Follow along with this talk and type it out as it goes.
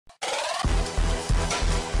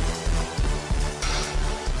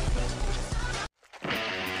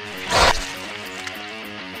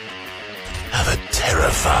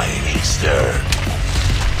terrifying Easter.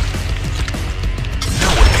 No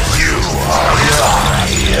one can you are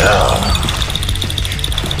mine.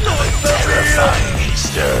 A terrifying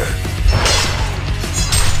Easter.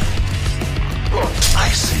 I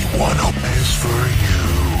see one is for you.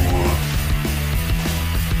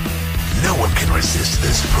 No one can resist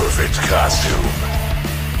this perfect costume.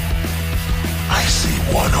 I see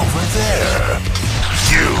one over there.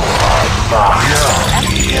 You are mine.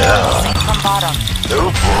 Yeah. From bottom. Oh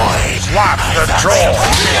boy. Lock the troll.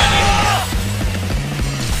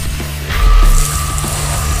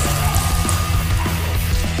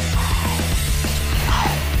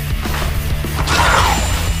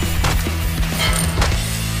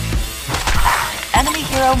 Enemy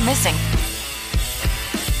hero missing.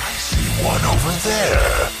 I see one over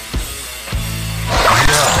there.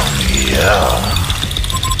 Yeah.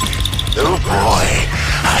 Oh boy,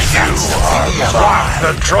 you are Lock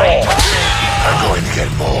the troll. I'm going to get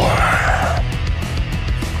more.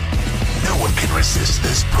 No one can resist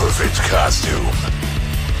this perfect costume.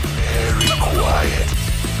 Very quiet.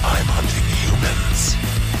 I'm hunting humans.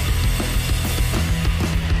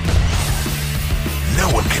 No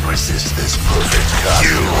one can resist this perfect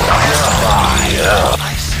costume. You are mine.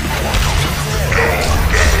 I see one over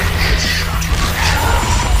there.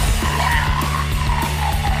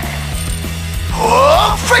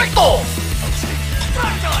 Oh, fatal!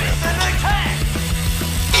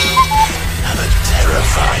 Have a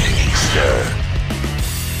terrifying Easter.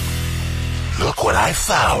 Look what I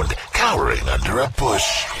found, cowering under a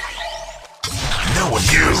bush. No one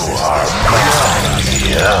can resist this.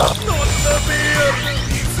 Yeah.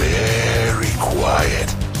 Be very quiet.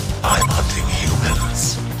 I'm hunting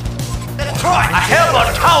humans. That's right, I have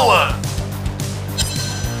a tower!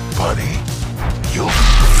 Buddy, you'll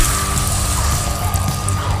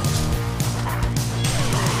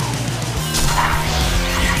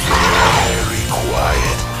very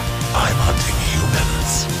quiet. I'm hunting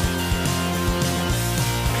humans.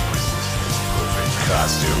 Resist this perfect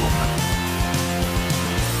costume.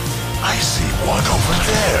 I see one over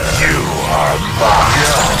there. You are mine.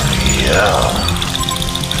 Yeah.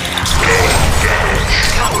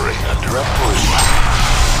 Cowering under a bush.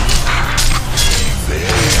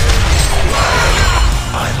 Very quiet.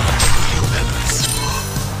 I'm hunting humans.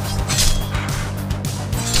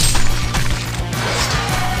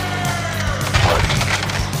 Buddy,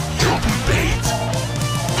 you'll be bait.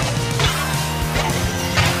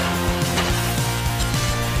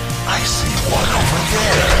 I see one over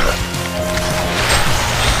there.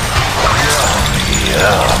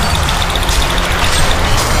 Yeah.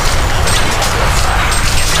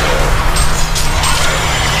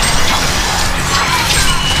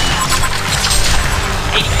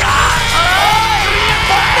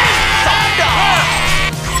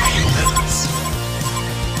 Humans.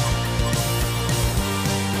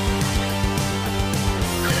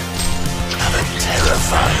 Have a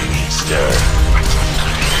terrifying Easter.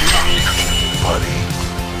 Buddy,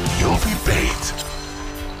 you'll be bait.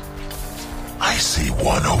 I see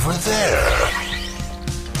one over there.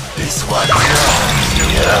 This one.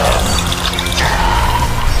 Yeah.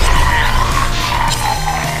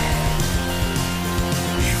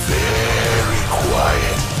 Be very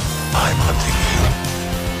quiet. I'm hunting you.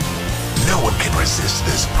 No one can resist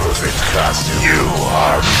this perfect costume. You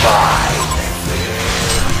are mine.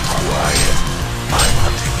 Very quiet. I'm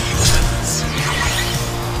hunting humans.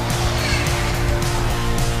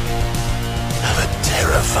 Have a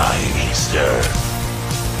terrifying Easter.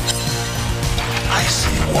 I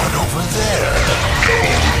see one over there.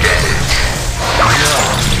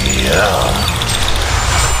 Yeah.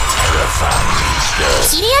 Terrifying Easter.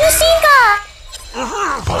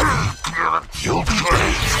 Buddy, you'll be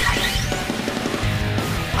bait.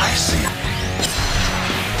 I see.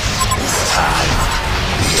 This time,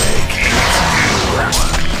 the egg eats you.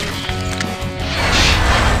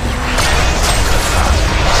 Terrifying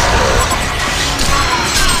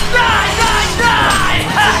Easter.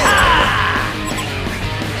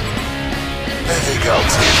 I think I'll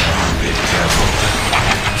take you a bit careful.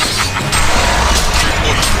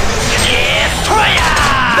 Destroyer!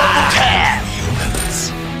 Double tap! Humans.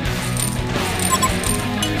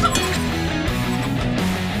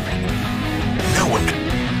 No one.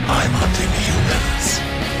 I'm hunting humans.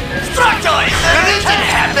 Structure! Religion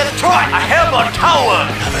have destroyed! I have a tower!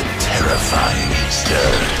 Have a terrifying Easter.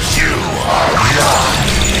 You are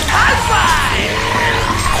mine. High five!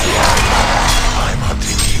 I'm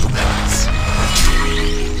hunting humans.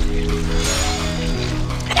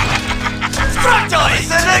 Structure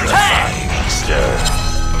is an attack! Terrifying Easter.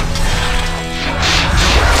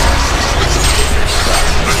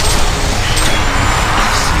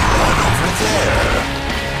 I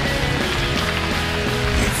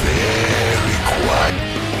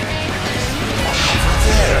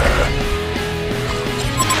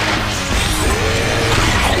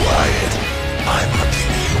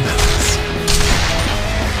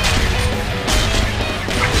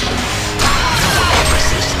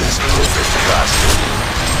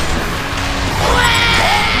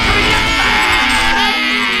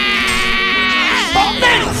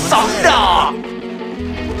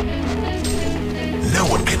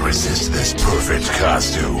perfect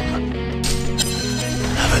costume.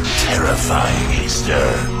 Have a terrifying Easter.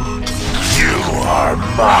 You are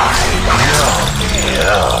mine.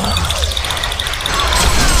 Yeah.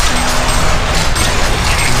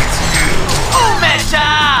 Oh,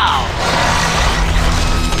 metal!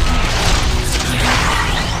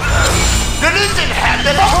 The legend had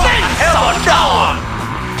the thing held down!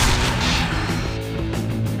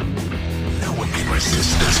 No one can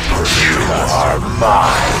resist this perfect You are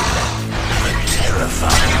mine. A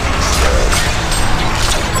terrifying Easter.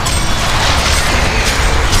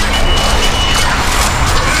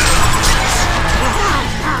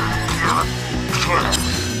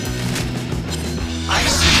 I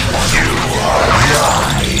see one. You are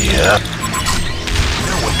mine.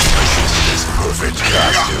 No one can resist this perfect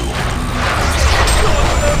costume.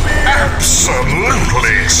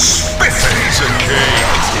 Absolutely spiffy! Piece of cake.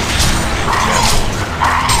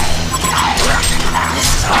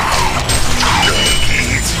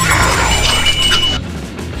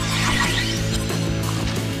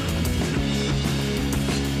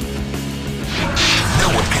 No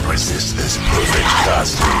one can resist this perfect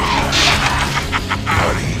costume.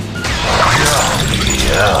 Buddy.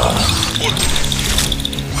 Yeah.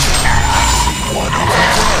 One over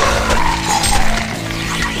there.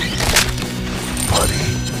 Buddy,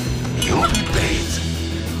 you'll be bait.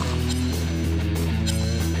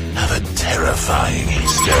 Have a terrifying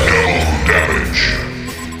Easter. Double damage.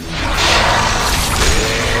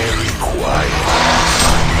 Very quiet.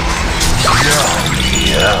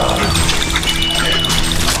 Yeah.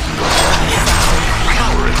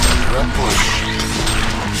 Cowering under a bush.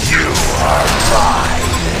 You are mine.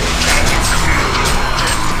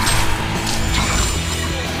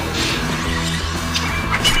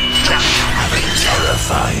 Have a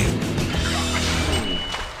terrifying.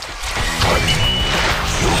 Buddy,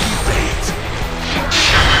 you'll be bait.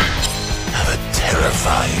 Have a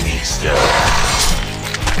terrifying Easter.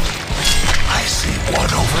 I see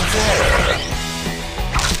one over there.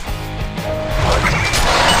 Buddy,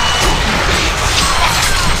 you'll be bait.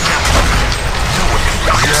 No one can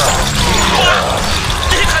yeah.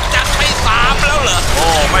 นี่ขจัดไป3แล้วเหรอโอ้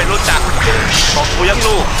ไม่รู้จักบอกกูยัง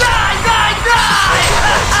ลูก Die, die, die!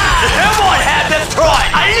 Everyone had destroyed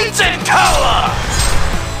a legend tower!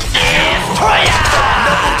 Destroyer!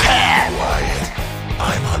 Double tap! Quiet.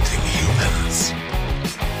 I'm hunting humans.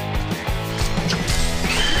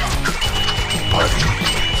 Buddy,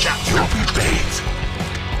 you'll be bait.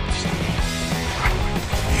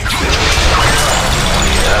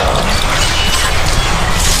 Yeah.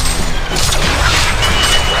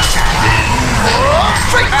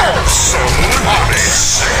 Absolutely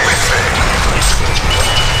spiffy!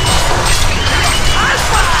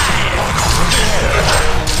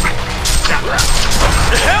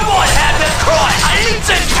 Everyone had destroyed a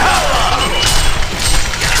legend tower!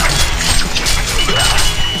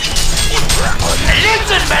 A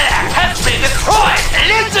legend man has been destroyed! A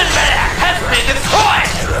legend man has been destroyed!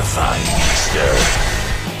 Terrifying Easter.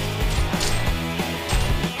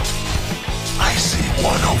 I see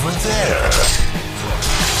one over there.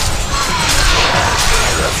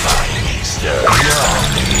 Terrifying Easter.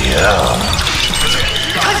 Yeah.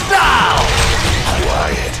 Touchdown!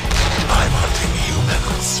 Quiet. I'm hunting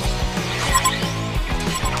humans.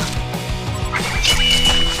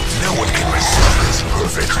 No one can resist this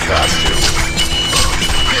perfect costume.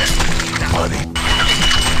 Buddy,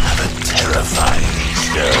 have a terrifying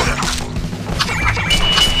Easter.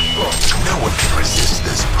 No one can resist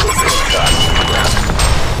this perfect costume.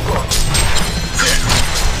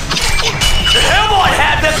 Everyone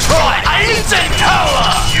had destroyed a legend tower!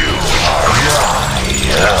 You are mine.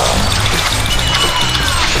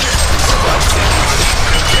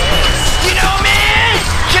 You know me?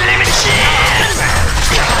 Killing machine!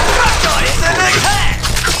 Rocktoys in the tank!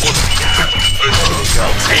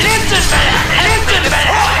 A legend man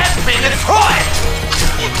has been destroyed!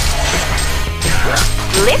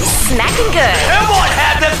 Lips smacking good. Everyone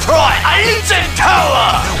had destroyed a legend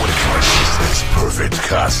tower! No one can resist this perfect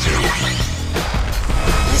costume.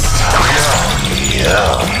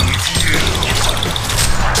 Yeah.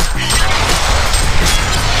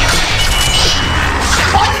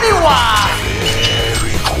 Only one!